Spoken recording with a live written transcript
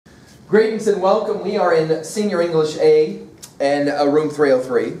Greetings and welcome. We are in Senior English A and room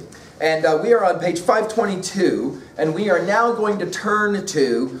 303. And we are on page 522, and we are now going to turn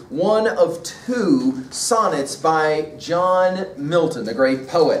to one of two sonnets by John Milton, the great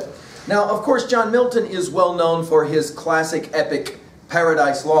poet. Now, of course, John Milton is well known for his classic epic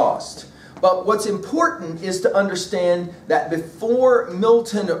Paradise Lost. But what's important is to understand that before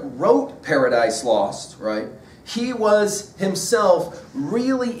Milton wrote Paradise Lost, right, he was himself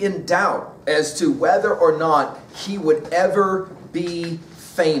really in doubt as to whether or not he would ever be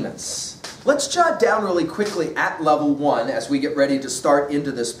famous. Let's jot down really quickly at level 1 as we get ready to start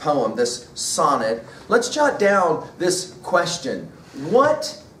into this poem, this sonnet. Let's jot down this question.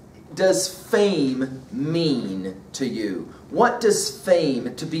 What does fame mean to you? What does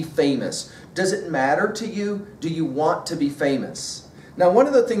fame, to be famous? Does it matter to you? Do you want to be famous? Now, one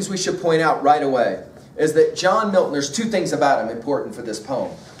of the things we should point out right away is that John Milton, there's two things about him important for this poem.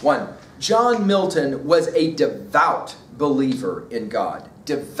 One, John Milton was a devout believer in God,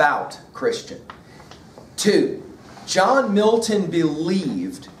 devout Christian. Two, John Milton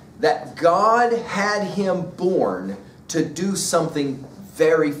believed that God had him born to do something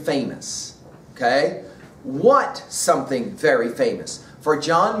very famous. Okay? What something very famous? For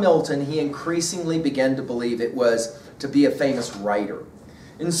John Milton, he increasingly began to believe it was to be a famous writer.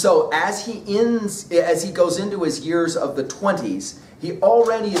 And so as he goes into his years of the 20s, he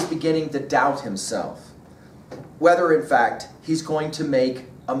already is beginning to doubt himself, whether in fact he's going to make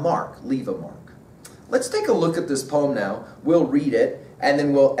a mark, leave a mark. Let's take a look at this poem now. We'll read it, and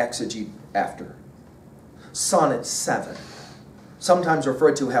then we'll exegete after. Sonnet 7, sometimes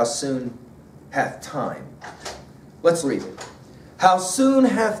referred to how soon hath time. Let's read it. How soon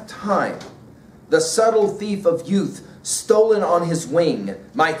hath time, the subtle thief of youth, stolen on his wing,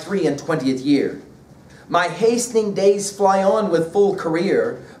 my 23 year. My hastening days fly on with full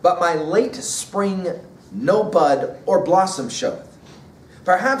career, but my late spring no bud or blossom showeth.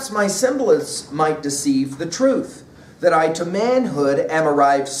 Perhaps my semblance might deceive the truth, that I to manhood am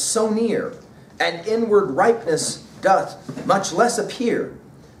arrived so near, and inward ripeness doth much less appear,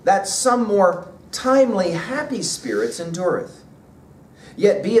 that some more timely happy spirits endureth.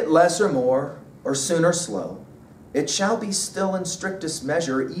 Yet be it less or more, or soon or slow, it shall be still in strictest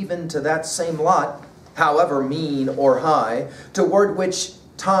measure even to that same lot, however mean or high, toward which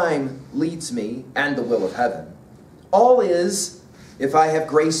time leads me and the will of heaven. All is, if I have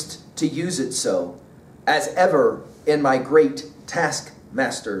graced to use it so, as ever in my great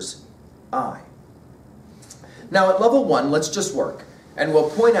taskmaster's eye. Now at level 1, let's just work. And we'll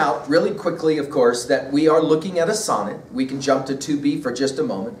point out really quickly, of course, that we are looking at a sonnet. We can jump to 2B for just a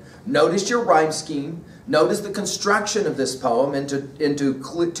moment. Notice your rhyme scheme. Notice the construction of this poem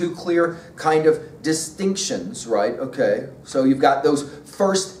into two clear kind of distinctions, right? Okay, so you've got those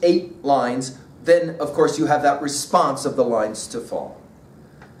first 8 lines. Then, of course, you have that response of the lines to fall.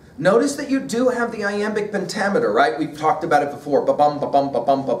 Notice that you do have the iambic pentameter, right? We've talked about it before. Ba-bum, ba-bum,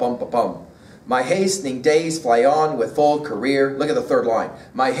 ba-bum, ba-bum, ba-bum. My hastening days fly on with full career. Look at the third line.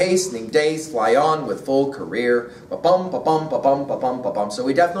 My hastening days fly on with full career. Ba-bum, ba-bum, ba-bum, ba-bum, ba-bum. So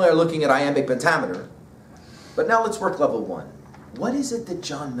we definitely are looking at iambic pentameter. But now let's work level 1. What is it that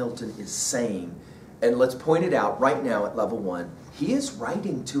John Milton is saying? And let's point it out right now at level 1. He is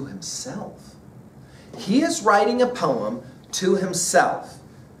writing to himself. He is writing a poem to himself.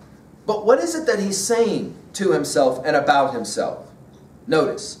 But what is it that he's saying to himself and about himself?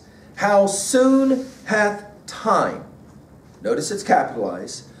 Notice. How soon hath time, notice it's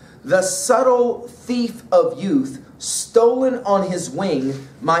capitalized, the subtle thief of youth, stolen on his wing,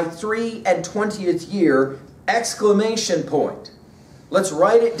 my 23 year, exclamation point. Let's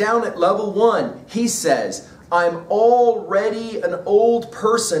write it down at level 1. He says, I'm already an old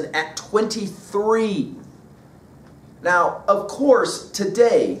person at 23. Now, of course,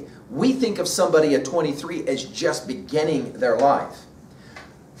 today, we think of somebody at 23 as just beginning their life.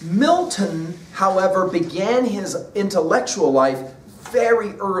 Milton, however, began his intellectual life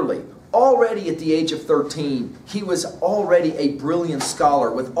very early. Already at the age of 13, he was already a brilliant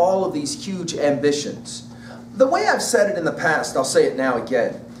scholar with all of these huge ambitions. The way I've said it in the past, I'll say it now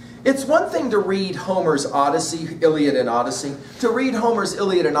again. It's one thing to read Homer's Odyssey, Iliad and Odyssey, to read Homer's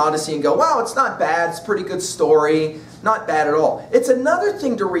Iliad and Odyssey and go, wow, it's not bad, it's a pretty good story, not bad at all. It's another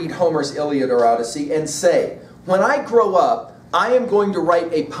thing to read Homer's Iliad or Odyssey and say, when I grow up, I am going to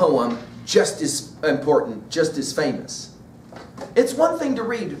write a poem just as important, just as famous. It's one thing to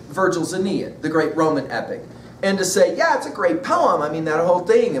read Virgil's Aeneid, the great Roman epic, and to say, yeah, it's a great poem. I mean, that whole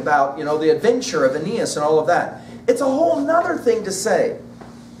thing about, the adventure of Aeneas and all of that. It's a whole nother thing to say,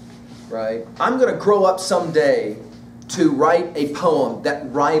 right? I'm going to grow up someday to write a poem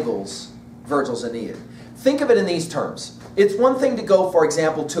that rivals Virgil's Aeneid. Think of it in these terms. It's one thing to go, for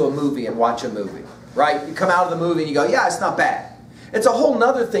example, to a movie and watch a movie, right? You come out of the movie and you go, yeah, it's not bad. It's a whole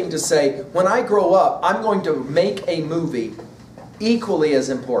nother thing to say, when I grow up, I'm going to make a movie equally as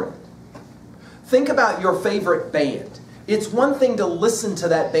important. Think about your favorite band. It's one thing to listen to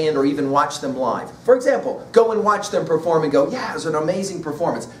that band or even watch them live. For example, go and watch them perform and go, yeah, it was an amazing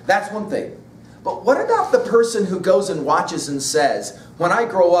performance. That's one thing. But what about the person who goes and watches and says, when I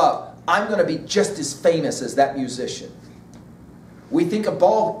grow up, I'm going to be just as famous as that musician? We think of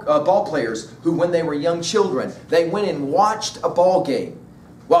ball players who, when they were young children, they went and watched a ball game.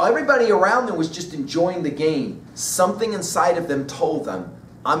 While everybody around them was just enjoying the game, something inside of them told them,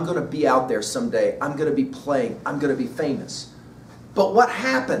 I'm going to be out there someday. I'm going to be playing. I'm going to be famous. But what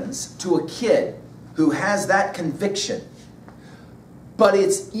happens to a kid who has that conviction? But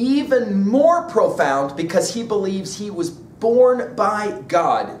it's even more profound because he believes he was born by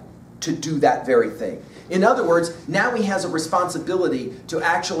God to do that very thing. In other words, now he has a responsibility to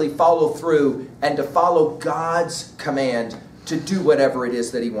actually follow through and to follow God's command to do whatever it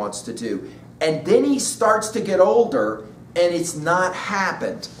is that he wants to do. And then he starts to get older and it's not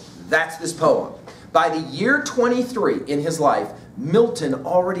happened. That's this poem. By the year 23 in his life, Milton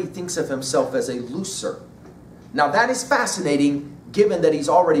already thinks of himself as a looser. Now that is fascinating given that he's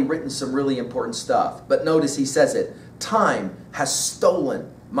already written some really important stuff. But notice he says it, time has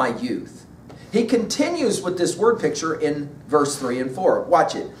stolen my youth. He continues with this word picture in verse 3 and 4.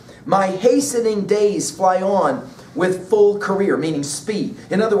 Watch it. My hastening days fly on with full career, meaning speed.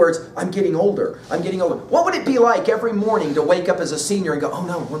 In other words, I'm getting older. I'm getting older. What would it be like every morning to wake up as a senior and go, oh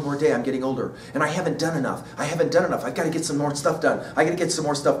no, one more day, I'm getting older. And I haven't done enough. I haven't done enough. I've got to get some more stuff done. I got to get some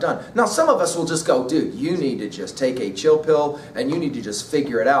more stuff done. Now, some of us will just go, dude, you need to just take a chill pill and you need to just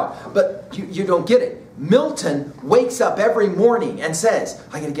figure it out. But you don't get it. Milton wakes up every morning and says,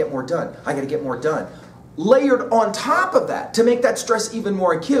 I got to get more done. I got to get more done. Layered on top of that, to make that stress even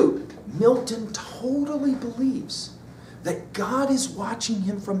more acute, Milton totally believes that God is watching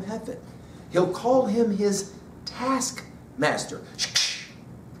him from heaven. He'll call him his taskmaster.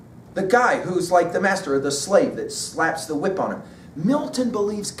 The guy who's like the master or the slave that slaps the whip on him. Milton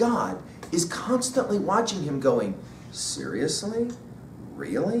believes God is constantly watching him going, seriously?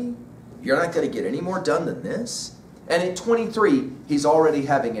 Really? You're not going to get any more done than this? And at 23, he's already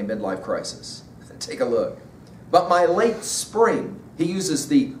having a midlife crisis. Take a look. But my late spring, he uses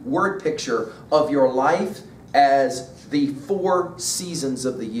the word picture of your life as the 4 seasons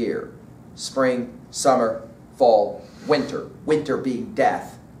of the year. Spring, summer, fall, winter. Winter being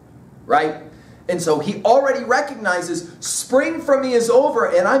death. Right? And so he already recognizes spring for me is over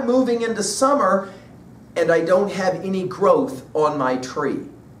and I'm moving into summer and I don't have any growth on my tree.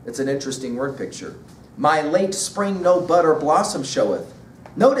 It's an interesting word picture. My late spring no bud or blossom showeth.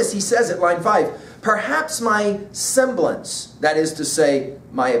 Notice he says at line 5, perhaps my semblance, that is to say,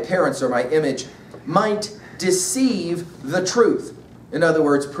 my appearance or my image, might deceive the truth. In other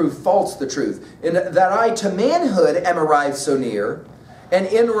words, prove false the truth. In that I to manhood am arrived so near, and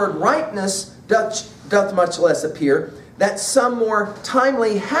inward rightness doth much less appear, that some more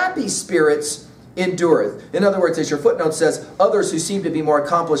timely happy spirits endureth. In other words, as your footnote says, others who seem to be more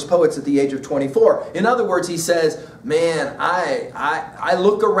accomplished poets at the age of 24. In other words, he says, man, I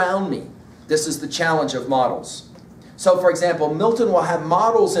look around me. This is the challenge of models. So, for example, Milton will have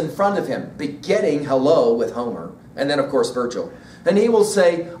models in front of him, begetting hello with Homer, and then, of course, Virgil. And he will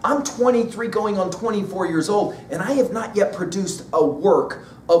say, I'm 23 going on 24 years old, and I have not yet produced a work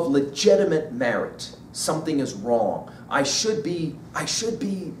of legitimate merit. Something is wrong. I should be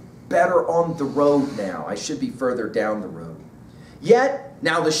better on the road now. I should be further down the road. Yet,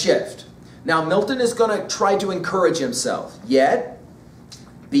 now the shift. Now Milton is going to try to encourage himself. Yet,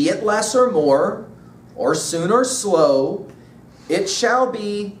 be it less or more, or soon or slow, it shall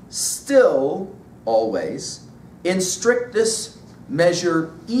be still, always, in strictest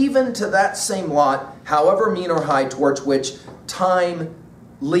measure, even to that same lot, however mean or high, towards which time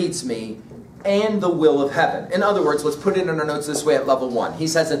leads me, and the will of heaven. In other words, let's put it in our notes this way at level 1. He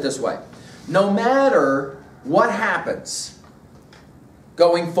says it this way. No matter what happens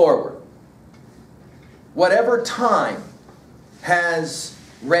going forward, whatever time has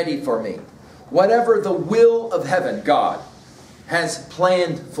ready for me, whatever the will of heaven, God, has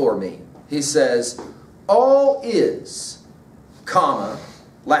planned for me, he says, all is, comma,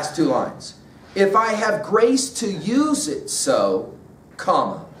 last 2 lines, if I have grace to use it so,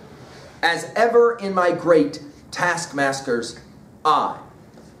 comma, as ever in my great taskmaster's eye.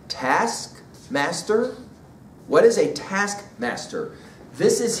 Taskmaster? What is a taskmaster?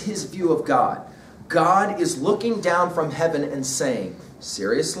 This is his view of God. God is looking down from heaven and saying,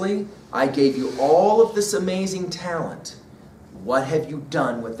 seriously? I gave you all of this amazing talent. What have you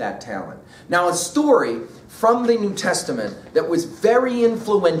done with that talent? Now, a story from the New Testament that was very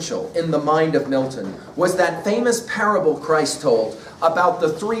influential in the mind of Milton was that famous parable Christ told about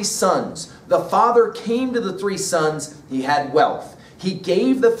the three sons. The father came to the three sons. He had wealth. He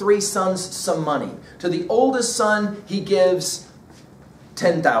gave the three sons some money. To the oldest son, he gives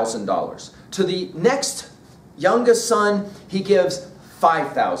 $10,000. To the next youngest son, he gives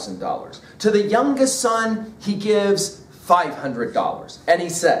 $5,000. To the youngest son, he gives $500. And he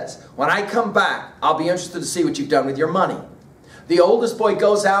says, when I come back, I'll be interested to see what you've done with your money. The oldest boy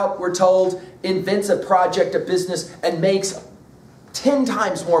goes out, we're told, invents a project, a business, and makes 10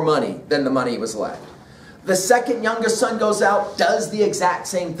 times more money than the money was left. The second youngest son goes out, does the exact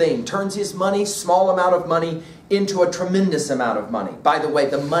same thing, turns his money, small amount of money, into a tremendous amount of money. By the way,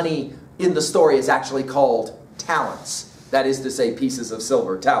 the money in the story is actually called talents. That is to say, pieces of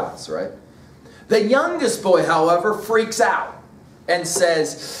silver, talents, right? The youngest boy, however, freaks out and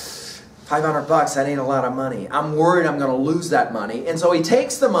says, $500, that ain't a lot of money. I'm worried I'm going to lose that money. And so he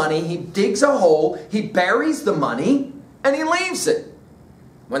takes the money, he digs a hole, he buries the money, and he leaves it.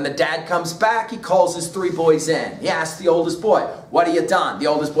 When the dad comes back, he calls his three boys in. He asks the oldest boy, what have you done? The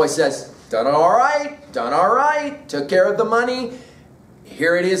oldest boy says, done all right, took care of the money.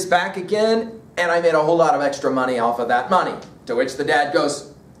 Here it is back again, and I made a whole lot of extra money off of that money. To which the dad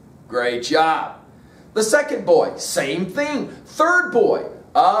goes, great job. The second boy, same thing. Third boy,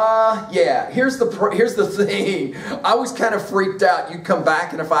 yeah, here's the thing. I was kind of freaked out. You'd come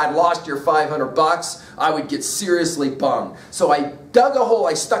back, and if I had lost your $500, I would get seriously bummed. So I dug a hole,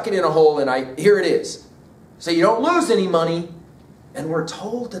 I stuck it in a hole, and here it is. So you don't lose any money. And we're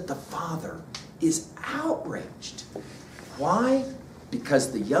told that the father is outraged. Why?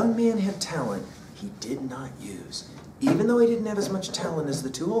 Because the young man had talent he did not use, even though he didn't have as much talent as the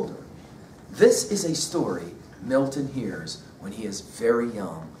two older. This is a story Milton hears when he is very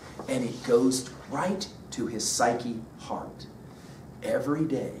young, and it goes right to his psyche heart. Every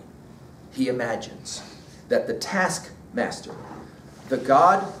day, he imagines that the taskmaster, the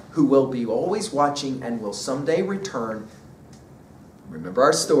God who will be always watching and will someday return, remember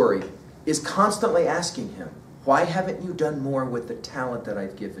our story, is constantly asking him, why haven't you done more with the talent that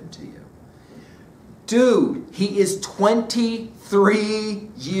I've given to you? Dude, he is 23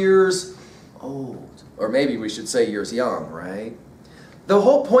 years old. Or maybe we should say years young, right? The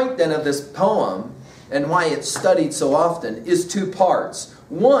whole point then of this poem, and why it's studied so often, is two parts.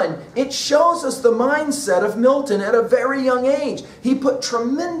 One, it shows us the mindset of Milton at a very young age. He put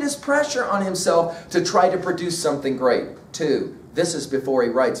tremendous pressure on himself to try to produce something great. Two, this is before he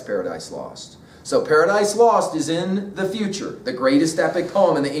writes Paradise Lost. So Paradise Lost is in the future, the greatest epic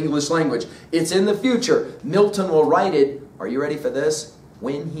poem in the English language. It's in the future. Milton will write it, are you ready for this?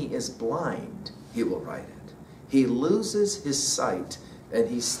 When he is blind, he will write it. He loses his sight, and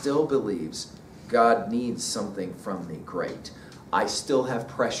he still believes God needs something from me great. I still have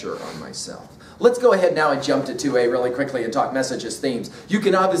pressure on myself. Let's go ahead now and jump to 2A really quickly and talk messages, themes. You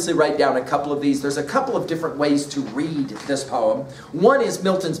can obviously write down a couple of these. There's a couple of different ways to read this poem. One is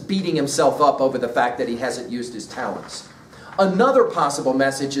Milton's beating himself up over the fact that he hasn't used his talents. Another possible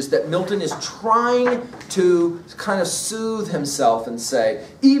message is that Milton is trying to kind of soothe himself and say,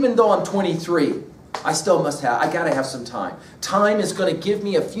 even though I'm 23, I gotta have some time. Time is going to give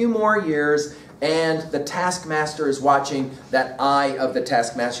me a few more years, and the taskmaster is watching, that eye of the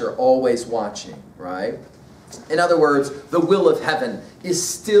taskmaster always watching, right? In other words, the will of heaven is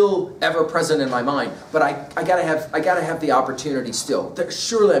still ever present in my mind, but I gotta have the opportunity still.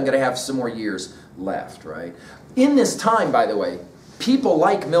 Surely I'm gonna have some more years left, right? In this time, by the way, people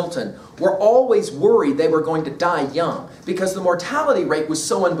like Milton were always worried they were going to die young because the mortality rate was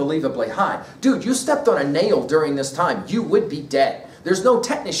so unbelievably high. Dude, you stepped on a nail during this time, you would be dead. There's no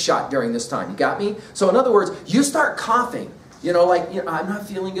tetanus shot during this time. You got me? So in other words, you start coughing. I'm not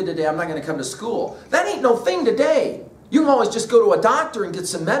feeling good today. I'm not going to come to school. That ain't no thing today. You can always just go to a doctor and get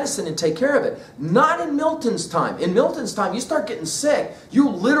some medicine and take care of it. Not in Milton's time. In Milton's time, you start getting sick, you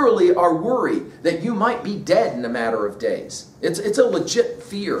literally are worried that you might be dead in a matter of days. It's a legit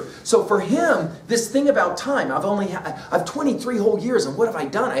fear. So for him, this thing about time, I've 23 whole years, and what have I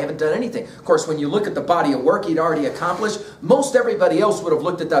done? I haven't done anything. Of course, when you look at the body of work he'd already accomplished, most everybody else would have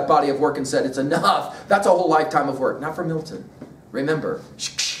looked at that body of work and said, it's enough. That's a whole lifetime of work. Not for Milton. Remember,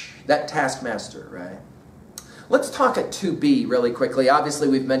 that taskmaster, right? Let's talk at 2b really quickly. Obviously,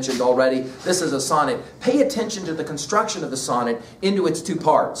 we've mentioned already, this is a sonnet. Pay attention to the construction of the sonnet into its two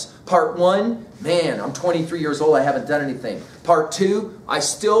parts. Part 1, man, I'm 23 years old, I haven't done anything. Part 2, I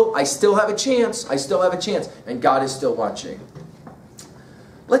still have a chance. I still have a chance, and God is still watching.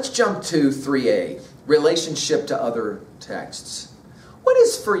 Let's jump to 3a, relationship to other texts. What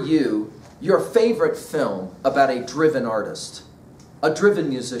is for you your favorite film about a driven artist, a driven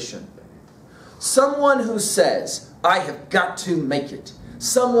musician? Someone who says, I have got to make it.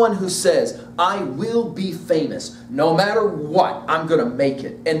 Someone who says, I will be famous. No matter what, I'm going to make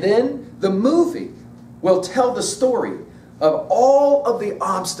it. And then the movie will tell the story of all of the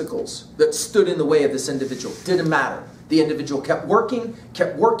obstacles that stood in the way of this individual. Didn't matter. The individual kept working,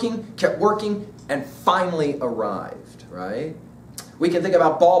 and finally arrived, right? We can think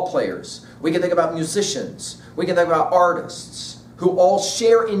about ball players. We can think about musicians. We can think about artists who all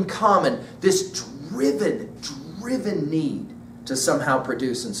share in common this driven need to somehow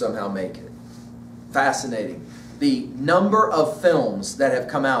produce and somehow make it. Fascinating. The number of films that have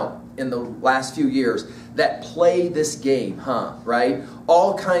come out in the last few years that play this game, right?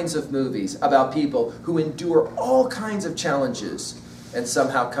 All kinds of movies about people who endure all kinds of challenges and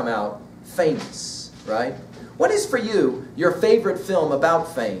somehow come out famous, right? What is for you your favorite film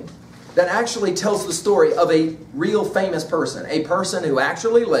about fame that actually tells the story of a real famous person, a person who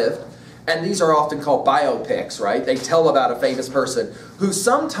actually lived, and these are often called biopics, right? They tell about a famous person who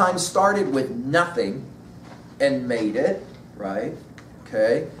sometimes started with nothing and made it, right?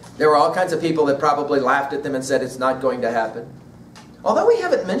 Okay. There were all kinds of people that probably laughed at them and said it's not going to happen. Although we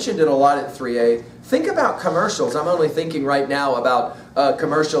haven't mentioned it a lot at 3A, think about commercials. I'm only thinking right now about a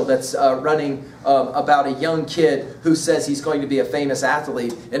commercial that's running about a young kid who says he's going to be a famous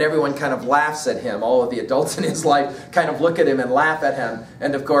athlete, and everyone kind of laughs at him. All of the adults in his life kind of look at him and laugh at him.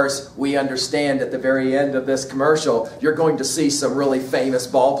 And of course, we understand at the very end of this commercial, you're going to see some really famous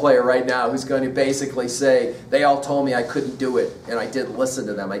ball player right now who's going to basically say, they all told me I couldn't do it, and I didn't listen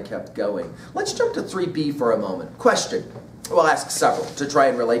to them, I kept going. Let's jump to 3B for a moment. Question. We'll ask several to try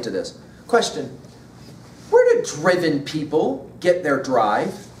and relate to this. Question. Where do driven people get their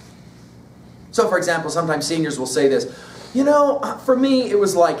drive? So, for example, sometimes seniors will say this, you know, for me, it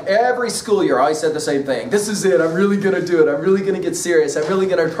was like every school year, I always said the same thing. This is it. I'm really going to do it. I'm really going to get serious. I'm really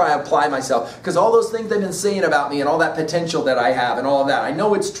going to try and apply myself. Because all those things they've been saying about me and all that potential that I have and all of that, I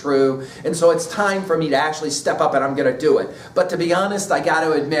know it's true. And so it's time for me to actually step up and I'm going to do it. But to be honest, I got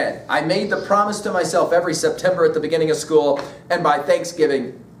to admit, I made the promise to myself every September at the beginning of school. And by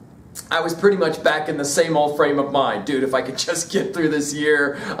Thanksgiving, I was pretty much back in the same old frame of mind. Dude, if I could just get through this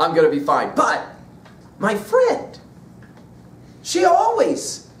year, I'm going to be fine. But my friend, she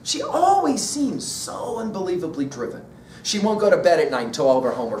always seems so unbelievably driven. She won't go to bed at night until all of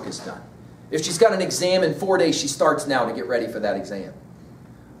her homework is done. If she's got an exam in 4 days, she starts now to get ready for that exam.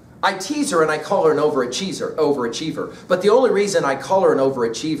 I tease her and I call her an overachiever. But the only reason I call her an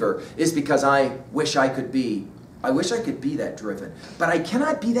overachiever is because I wish I could be that driven. But I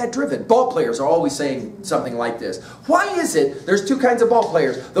cannot be that driven. Ball players are always saying something like this. Why is it there's two kinds of ball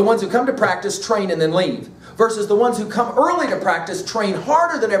players? The ones who come to practice, train, and then leave. Versus the ones who come early to practice, train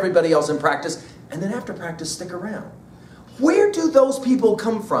harder than everybody else in practice, and then after practice stick around. Where do those people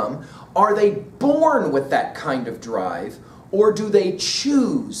come from? Are they born with that kind of drive, or do they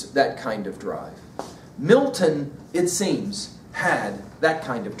choose that kind of drive? Milton, it seems, had that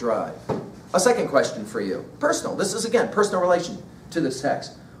kind of drive. A second question for you. Personal. This is, again, personal relation to this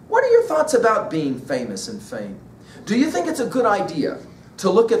text. What are your thoughts about being famous and fame? Do you think it's a good idea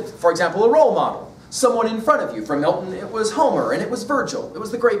to look at, for example, a role model? Someone in front of you. For Milton, it was Homer and it was Virgil. It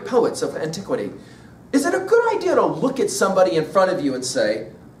was the great poets of antiquity. Is it a good idea to look at somebody in front of you and say,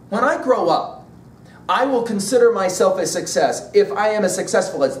 when I grow up, I will consider myself a success if I am as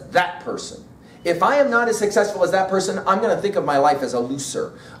successful as that person. If I am not as successful as that person, I'm going to think of my life as a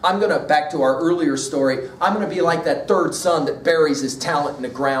loser. I'm going to, back to our earlier story, I'm going to be like that third son that buries his talent in the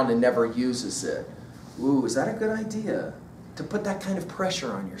ground and never uses it. Ooh, is that a good idea? To put that kind of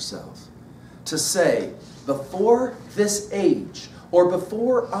pressure on yourself? To say, before this age, or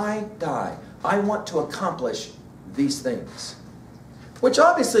before I die, I want to accomplish these things. Which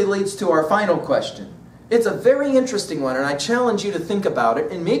obviously leads to our final question. It's a very interesting one, and I challenge you to think about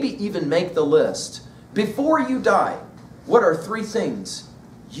it and maybe even make the list. Before you die, what are 3 things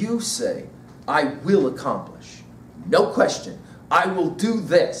you say, I will accomplish? No question. I will do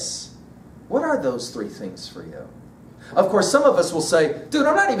this. What are those 3 things for you? Of course, some of us will say, dude,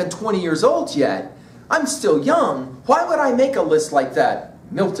 I'm not even 20 years old yet. I'm still young. Why would I make a list like that?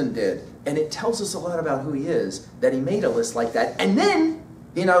 Milton did. And it tells us a lot about who he is, that he made a list like that. And then,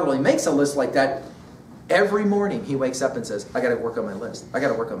 he not only makes a list like that, Every morning he wakes up and says, I got to work on my list. I got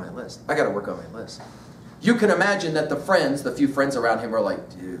to work on my list. I got to work on my list. You can imagine that the few friends around him are like,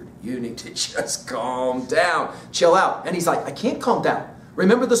 dude, you need to just calm down. Chill out. And he's like, I can't calm down.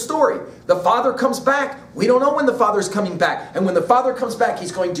 Remember the story. The father comes back. We don't know when the father's coming back. And when the father comes back,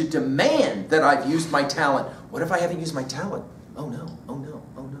 he's going to demand that I've used my talent. What if I haven't used my talent? Oh no, oh no,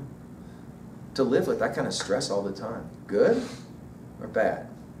 oh no. To live with that kind of stress all the time. Good or bad?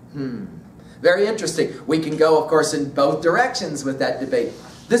 Very interesting. We can go, of course, in both directions with that debate.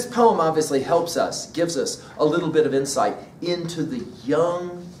 This poem obviously helps us, gives us a little bit of insight into the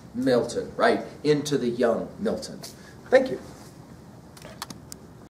young Milton, right? Into the young Milton. Thank you.